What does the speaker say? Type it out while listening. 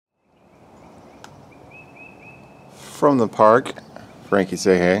from the park. Frankie,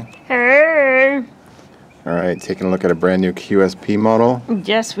 say hey. Hey! Alright, taking a look at a brand new QSP model.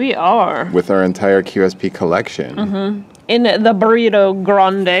 Yes, we are. With our entire QSP collection. In the Burrito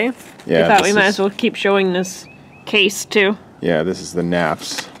Grande. Yeah, I thought we might as well keep showing this case too. Yeah, this is the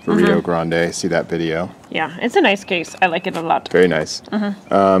Naps Burrito Grande. See that video? Yeah, it's a nice case. I like it a lot. Very nice.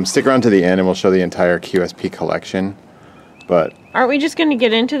 Stick around to the end and we'll show the entire QSP collection. But aren't we just going to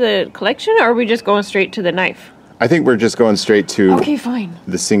get into the collection, or are we just going straight to the knife? I think we're just going straight to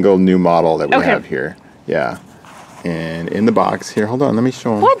the single new model that we have here. Yeah. And in the box here, hold on, let me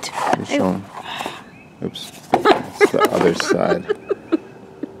show them. What? Let me show them. Oops. It's the other side.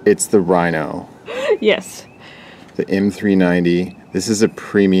 It's the Rhino. Yes. The M390. This is a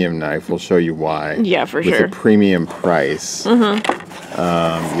premium knife. We'll show you why. Yeah, for sure. With a premium price.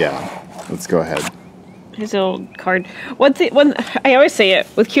 Yeah. Let's go ahead. His little card. I always say it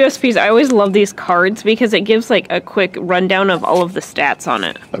with QSPs. I always love these cards because it gives like a quick rundown of all of the stats on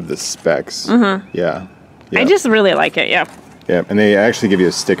it. Of the specs. Yeah. I just really like it. Yeah. Yeah, and they actually give you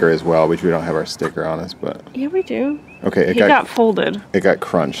a sticker as well, which we don't have our sticker on us, but yeah, we do. Okay, it got folded. It got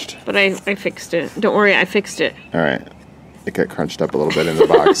crunched. But I fixed it. Don't worry, I fixed it. All right. It got crunched up a little bit in the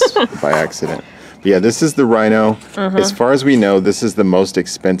box by accident. But yeah, this is the Rhino. As far as we know, this is the most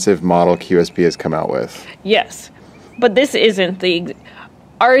expensive model QSP has come out with. Yes, but this isn't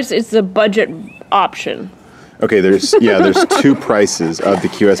ours is the budget option. Okay, there's two prices of the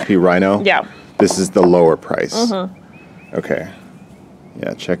QSP Rhino. Yeah. This is the lower price. Okay.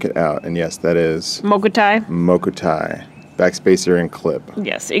 Yeah, check it out. And yes, that is MokuTi. MokuTi. Backspacer and clip.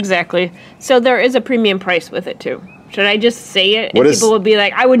 Yes, exactly. So there is a premium price with it too. Should I just say it? And people would be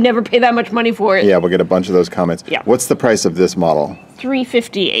like, I would never pay that much money for it. Yeah, we'll get a bunch of those comments. Yeah. What's the price of this model?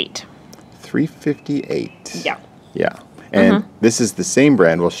 $358. $358. Yeah. Yeah. And this is the same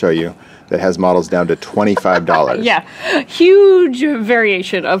brand we'll show you that has models down to $25. Yeah. Huge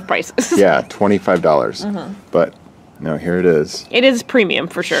variation of prices. Yeah, $25. But no, here it is. It is premium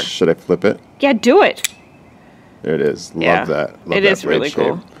for sure. Should I flip it? Yeah, do it. There it is. Love that. Love it that is really shape.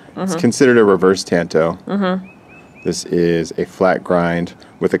 cool. It's considered a reverse tanto. This is a flat grind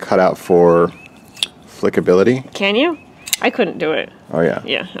with a cutout for flickability. Can you? I couldn't do it. Oh yeah.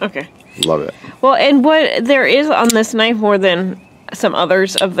 Yeah, okay. Love it. Well, and what there is on this knife more than some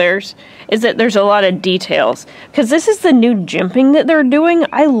others of theirs is that there's a lot of details. Because this is the new jimping that they're doing.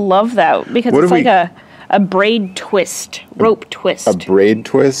 I love that because it's like a braid twist, rope twist. A braid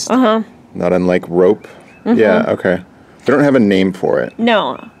twist? Not unlike rope? Yeah, okay. They don't have a name for it.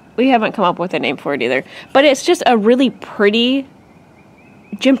 No, we haven't come up with a name for it either. But it's just a really pretty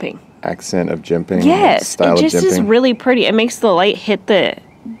jimping. Accent of jimping. Yes, style it just of jimping. is really pretty. It makes the light hit the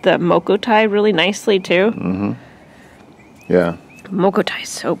MokuTi really nicely too. Yeah. MokuTi is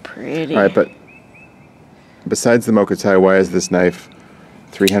so pretty. All right, but besides the MokuTi, why is this knife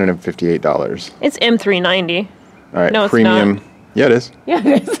 $358? It's M390. All right, no, premium. It's not. Yeah, it is. Yeah,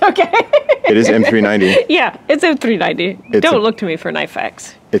 it's okay. It is M390. Yeah, it's M390. Don't look to me for knife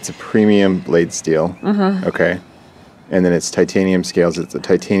facts. It's a premium blade steel. Okay. And then it's titanium scales. It's a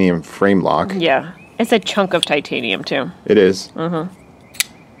titanium frame lock. Yeah. It's a chunk of titanium, too. It is.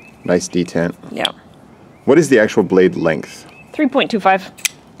 Nice detent. Yeah. What is the actual blade length? 3.25.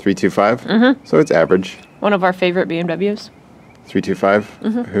 325? So it's average. One of our favorite BMWs.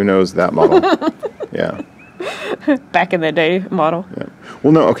 325? Who knows that model? Yeah. Back in the day model. Yeah.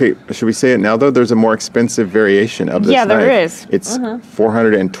 Well, no, okay. Should we say it now, though? There's a more expensive variation of this knife. Yeah, there is. It's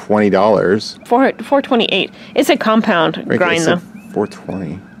 $420. $428. It's a compound grind, though.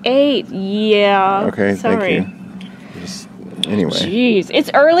 $420. Yeah. Okay, sorry. thank you. Anyway. Jeez.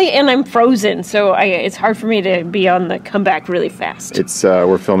 It's early and I'm frozen, so it's hard for me to be on the comeback really fast. It's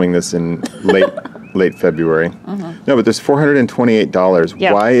we're filming this in late February. No, but there's $428.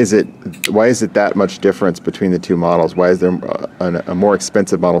 Yeah. Why is it that much difference between the two models? Why is there a more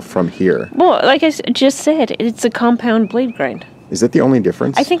expensive model from here? Well, like I just said, it's a compound blade grind. Is that the only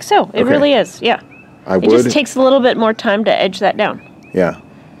difference? I think so. It really is. Yeah. It just takes a little bit more time to edge that down. Yeah.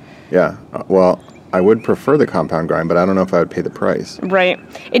 Yeah. Well, I would prefer the compound grind, but I don't know if I would pay the price. Right.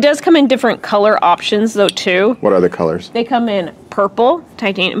 It does come in different color options, though, too. What are the colors? They come in purple,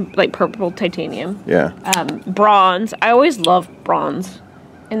 titanium, like purple titanium. Yeah. Bronze. I always love bronze.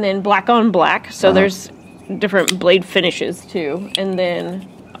 And then black on black. So there's different blade finishes, too. And then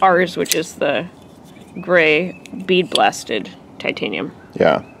ours, which is the gray bead blasted titanium.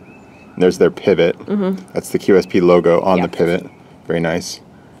 Yeah. And there's their pivot. That's the QSP logo on the pivot. Very nice.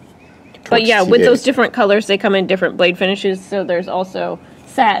 But yeah, with those different colors, they come in different blade finishes. So there's also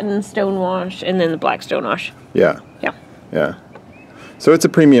satin, stonewash, and then the black stonewash. Yeah. Yeah. Yeah. So it's a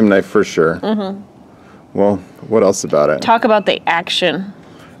premium knife for sure. Well, what else about it? Talk about the action.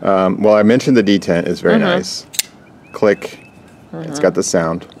 Well, I mentioned the detent is very nice. Click. It's got the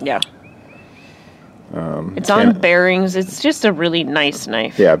sound. Yeah. It's on bearings. It's just a really nice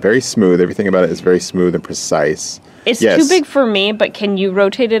knife. Yeah, very smooth. Everything about it is very smooth and precise. It's too big for me, but can you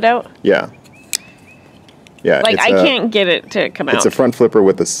rotate it out? Yeah. Yeah. Like, I can't get it to come out. It's a front flipper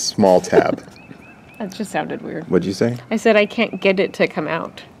with a small tab. That just sounded weird. What'd you say? I said I can't get it to come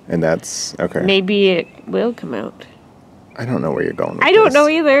out. And that's, okay. Maybe it will come out. I don't know where you're going with I don't know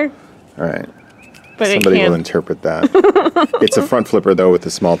either. All right. But somebody will interpret that. It's a front flipper, though, with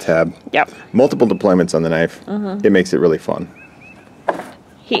a small tab. Yep. Multiple deployments on the knife. It makes it really fun.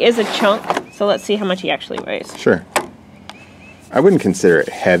 He is a chunk, so let's see how much he actually weighs. Sure. I wouldn't consider it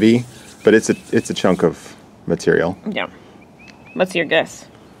heavy, but it's a chunk of material. Yeah. What's your guess?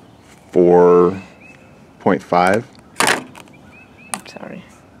 4.5. I'm sorry.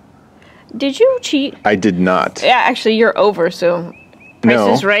 Did you cheat? I did not. Yeah, actually, you're over, so...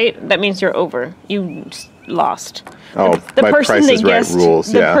 Price is right, that means you're over. You lost. Oh, the my person Price that is guessed, Right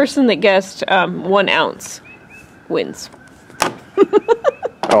rules, the person that guessed 1 ounce wins.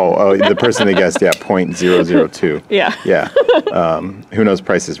 Oh, the person that guessed, 0.002. Yeah. Yeah. Who knows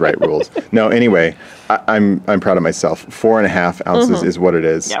Price is Right rules. No, anyway, I'm proud of myself. 4.5 ounces is what it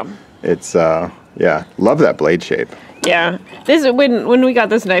is. Yeah. It's, love that blade shape. Yeah. This when we got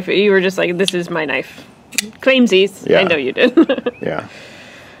this knife, you were just like, this is my knife. Claimsies. Yeah. I know you did. Yeah.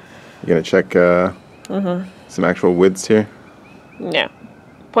 You gonna check some actual widths here? Yeah.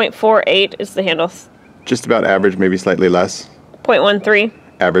 0.48 is the handle. Just about average, maybe slightly less. 0.13.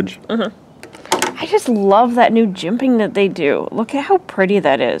 Average. I just love that new jimping that they do. Look at how pretty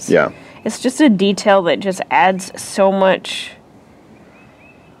that is. Yeah. It's just a detail that just adds so much.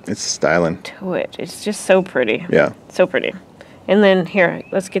 It's styling. To it. It's just so pretty. Yeah. So pretty. And then here,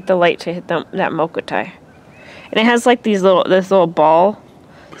 let's get the light to hit that MokuTi. And it has like this little ball.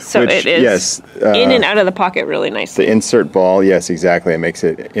 So it is in and out of the pocket really nicely. The insert ball, yes, exactly. It makes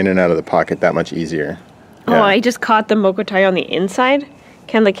it in and out of the pocket that much easier. Yeah. Oh, I just caught the MokuTi on the inside.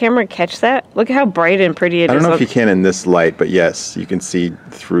 Can the camera catch that? Look at how bright and pretty it is. I don't know if you can in this light, but yes, you can see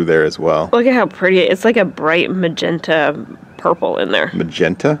through there as well. Look at how pretty it is. It's like a bright magenta purple in there.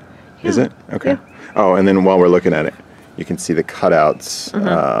 Magenta? Yeah. Is it? Okay. Yeah. Oh, and then while we're looking at it, you can see the cutouts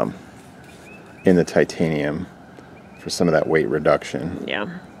in the titanium for some of that weight reduction. Yeah.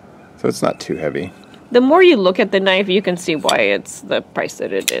 So it's not too heavy. The more you look at the knife, you can see why it's the price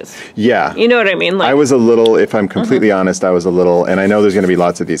that it is. Yeah. You know what I mean? Like, I was a little, if I'm completely honest, I was a little, and I know there's going to be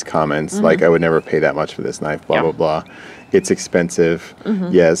lots of these comments, like I would never pay that much for this knife, blah, blah, blah. It's expensive.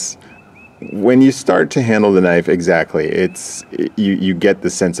 Yes. When you start to handle the knife, exactly, you get the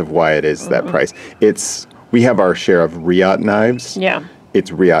sense of why it is that price. We have our share of Riot knives. Yeah.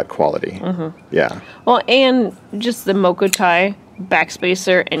 It's Riot quality. Yeah. Well, and just the MokuTi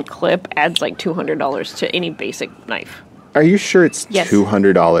backspacer and clip adds like $200 to any basic knife. Are you sure it's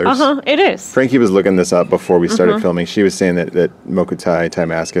 $200? It is. Frankie was looking this up before we started filming. She was saying that MokuTi,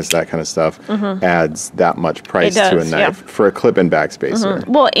 Timascus, that kind of stuff adds that much price to a knife for a clip and backspacer.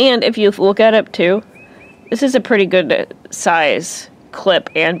 Well, and if you look at it too, this is a pretty good size clip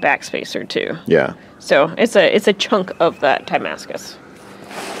and backspacer too. Yeah. So it's a chunk of that Timascus.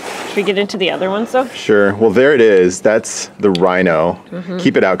 Should we get into the other ones though? Sure. Well, there it is. That's the Rhino.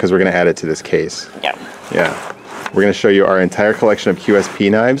 Keep it out because we're going to add it to this case. Yeah. Yeah. We're going to show you our entire collection of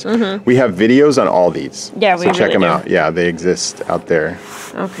QSP knives. We have videos on all these. Yeah, we So check really them do. out. Yeah, they exist out there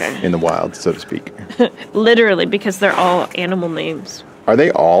in the wild, so to speak. Literally, because they're all animal names. Are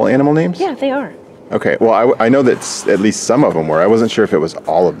they all animal names? Yeah, they are. Okay. Well, I know that at least some of them were. I wasn't sure if it was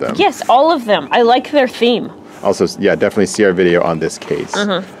all of them. Yes, all of them. I like their theme. Also, yeah, definitely see our video on this case.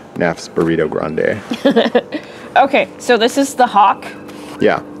 Naf's Burrito Grande. Okay, so this is the Hawk.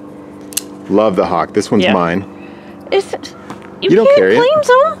 Yeah. Love the Hawk. This one's mine. You don't can't carry it. claim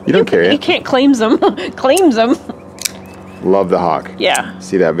them. You don't carry it. You can't claim them. Claims them. Love the Hawk. Yeah.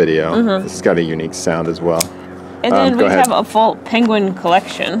 See that video. This has got a unique sound as well. And then we have a full penguin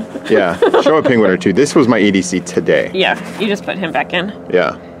collection. Yeah. Show a penguin or two. This was my EDC today. Yeah, you just put him back in.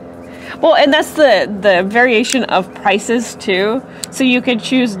 Yeah. Well, and that's the variation of prices too. So you could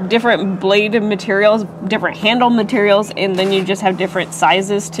choose different blade materials, different handle materials, and then you just have different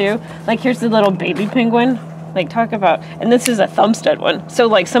sizes too. Like here's the little baby penguin. Like talk about, and this is a thumb stud one. So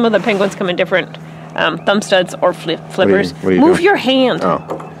like some of the penguins come in different thumb studs or flippers. What are you Move doing? your hand.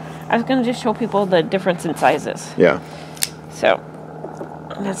 Oh. I was gonna just show people the difference in sizes. Yeah. So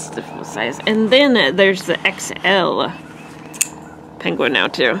that's the full size, and then there's the XL penguin now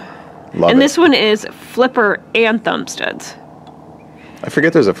too. Love and it. this one is flipper and thumb studs. I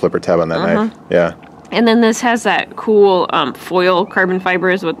forget there's a flipper tab on that knife. Yeah. And then this has that cool foil carbon fiber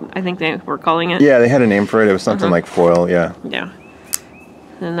is what I think they were calling it. Yeah, they had a name for it. It was something like foil, yeah. Yeah.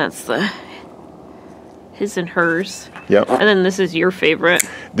 And that's the his and hers. Yep. And then this is your favorite.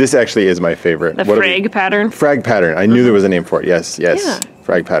 This actually is my favorite. The frag pattern. Frag pattern. I knew there was a name for it. Yes, yes. Yeah.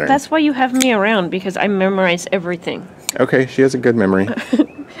 Frag pattern. That's why you have me around, because I memorize everything. Okay, she has a good memory.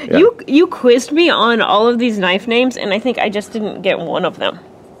 Yeah. You quizzed me on all of these knife names, and I think I just didn't get one of them,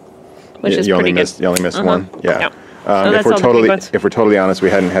 which is pretty good. You only missed one. Yeah. So if we're totally honest,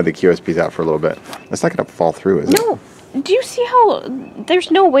 we hadn't had the QSPs out for a little bit. That's not going to fall through, is it? No. Do you see how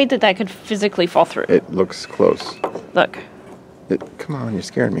there's no way that could physically fall through? It looks close. Look. Come on, you're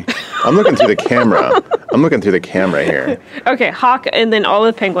scaring me. I'm looking through the camera. I'm looking through the camera here. Okay, hawk, and then all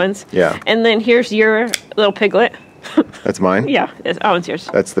the penguins. Yeah. And then here's your little piglet. That's mine? Yeah. It's yours.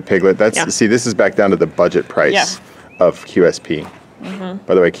 That's the piglet. See, this is back down to the budget price of QSP.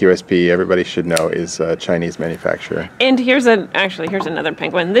 By the way, QSP, everybody should know, is a Chinese manufacturer. And here's another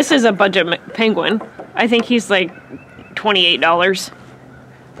penguin. This is a budget penguin. I think he's like $28.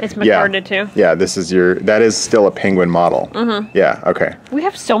 It's micarta too. Yeah, that is still a penguin model. Yeah, okay. We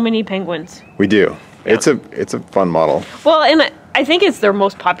have so many penguins. We do. Yeah. It's a fun model. Well, and I think it's their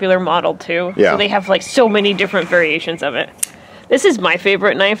most popular model too. Yeah. So they have like so many different variations of it. This is my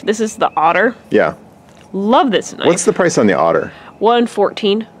favorite knife. This is the Otter. Yeah. Love this knife. What's the price on the Otter?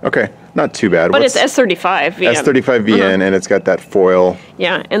 $114. Okay, not too bad. But it's S35 VN. S35 VN, and it's got that foil.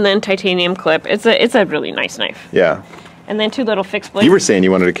 Yeah, and then titanium clip. It's a really nice knife. Yeah. And then 2 little fixed blades. You were saying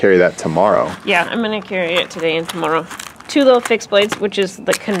you wanted to carry that tomorrow. Yeah, I'm going to carry it today and tomorrow. 2 little fixed blades, which is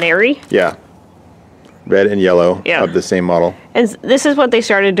the Canary. Yeah. Red and yellow of the same model. And this is what they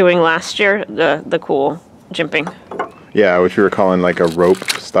started doing last year, the cool jimping. Yeah, which we were calling like a rope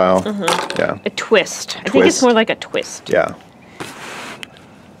style. Yeah. A twist. I think it's more like a twist. Yeah.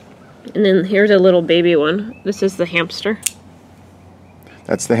 And then here's a little baby one. This is the hamster.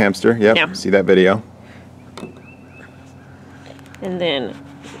 That's the hamster. Yep. Yeah. See that video. And then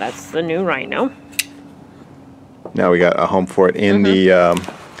that's the new Rhino. Now we got a home for it in the.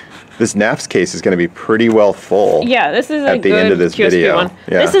 This NAFS case is going to be pretty well full. Yeah, this is at the end of this QSP video. One.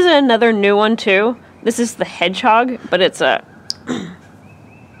 Yeah. This is another new one too. This is the Hedgehog, but it's a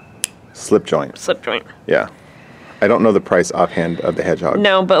slip joint. Slip joint. Yeah. I don't know the price offhand of the Hedgehog.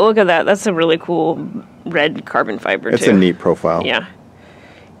 No, but look at that. That's a really cool red carbon fiber It's a neat profile. Yeah.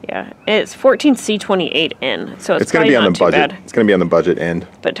 Yeah. It's 14C28N, so it's going to be on the budget. Bad. It's going to be on the budget end.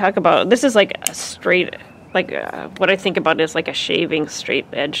 But talk about, this is like a straight, like what I think about is like a shaving straight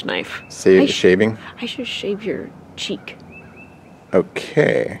edge knife. Shaving? I should shave your cheek.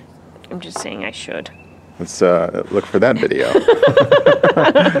 Okay. I'm just saying I should. Let's look for that video.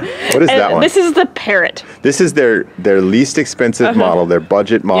 What is that one? This is the Parrot. This is their least expensive model, their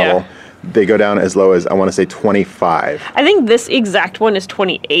budget model. Yeah. They go down as low as, I want to say, 25. I think this exact one is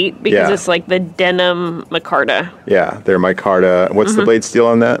 28 because it's like the denim micarta. Yeah, they're micarta. What's the blade steel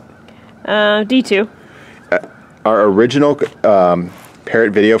on that? D2. Our original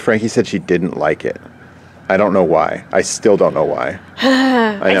Parrot video, Frankie said she didn't like it. I don't know why. I still don't know why.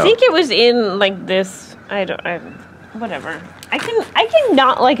 I think it was in like this. Whatever. I can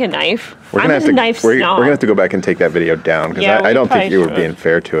not like a knife. We're gonna have to go back and take that video down because I don't think you were being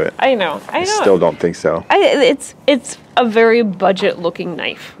fair to it. I know. I still don't think so. It's a very budget looking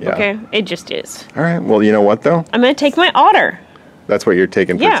knife. Yeah. Okay, it just is. All right. Well, you know what though? I'm gonna take my Otter. That's what you're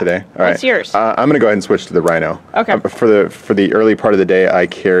taking for today. All right. That's yours. I'm gonna go ahead and switch to the Rhino. Okay. For the early part of the day, I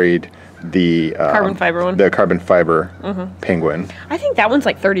carried the carbon fiber one. The carbon fiber penguin. I think that one's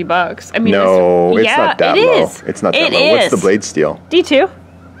like $30. I mean, it's not that low. It's not that low. What's the blade steel? D2.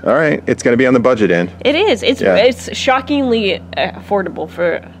 All right, it's going to be on the budget end. It is. It's shockingly affordable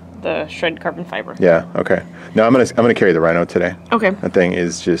for the shred carbon fiber. Yeah. Okay. No, I'm gonna carry the Rhino today. Okay. That thing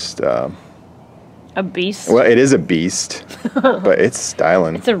is just a beast. Well, it is a beast, but it's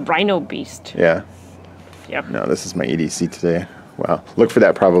styling. It's a Rhino beast. Yeah. Yep. No, this is my EDC today. Wow. Look for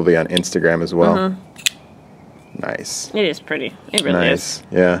that probably on Instagram as well. Nice. It is pretty. It really is.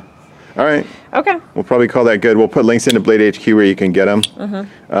 Yeah. All right. Okay. We'll probably call that good. We'll put links into BladeHQ where you can get them.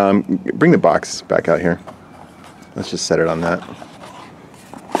 Bring the box back out here. Let's just set it on that.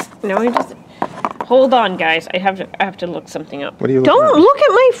 No, hold on, guys. I have to look something up. What are you looking Don't look at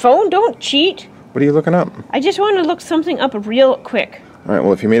my phone. Don't cheat. What are you looking up? I just want to look something up real quick. All right.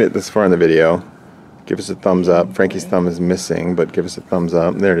 Well, if you made it this far in the video, give us a thumbs up. Frankie's thumb is missing, but give us a thumbs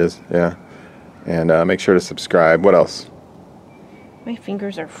up. There it is. Yeah. And make sure to subscribe. What else? My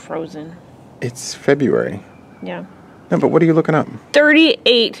fingers are frozen. It's February. Yeah. No, but what are you looking up?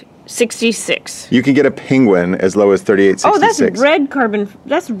 38.66. You can get a penguin as low as 38.66. Oh, that's red carbon.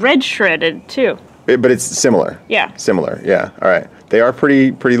 That's red shredded too. But it's similar. Yeah. Similar. Yeah. All right. They are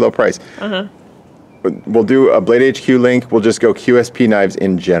pretty low price. We'll do a BladeHQ link. We'll just go QSP knives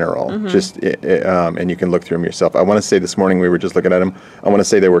in general. And you can look through them yourself. I want to say this morning we were just looking at them. I want to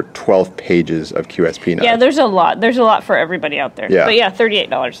say there were 12 pages of QSP knives. Yeah, there's a lot. There's a lot for everybody out there. Yeah. But yeah,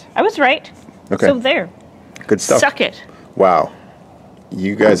 $38. I was right. Okay. So there. Good stuff. Suck it. Wow.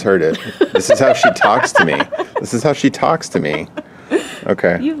 You guys heard it. This is how she talks to me. This is how she talks to me.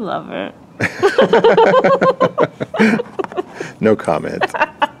 Okay. You love it. No comment.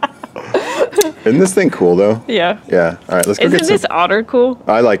 Isn't this thing cool though? Yeah. Yeah. All right, let's go Isn't get some. this otter cool?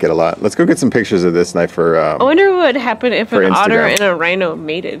 I like it a lot. Let's go get some pictures of this knife for. I wonder what would happen if an otter Instagram. and a rhino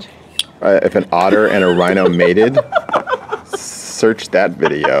mated. If an otter and a rhino mated, search that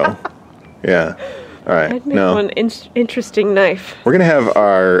video. Yeah. All right. I'd make one interesting knife. We're gonna have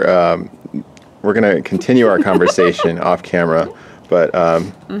our. We're gonna continue our conversation off camera. But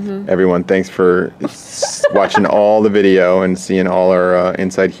everyone, thanks for watching all the video and seeing all our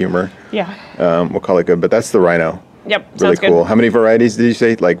inside humor. Yeah. We'll call it good. But that's the Rhino. Yep. Really sounds cool. good. How many varieties did you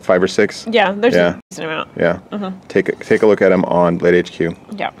say? Like 5 or 6? Yeah. There's a decent amount. Yeah. Take a look at them on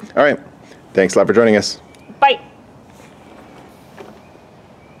BladeHQ. Yeah. All right. Thanks a lot for joining us. Bye.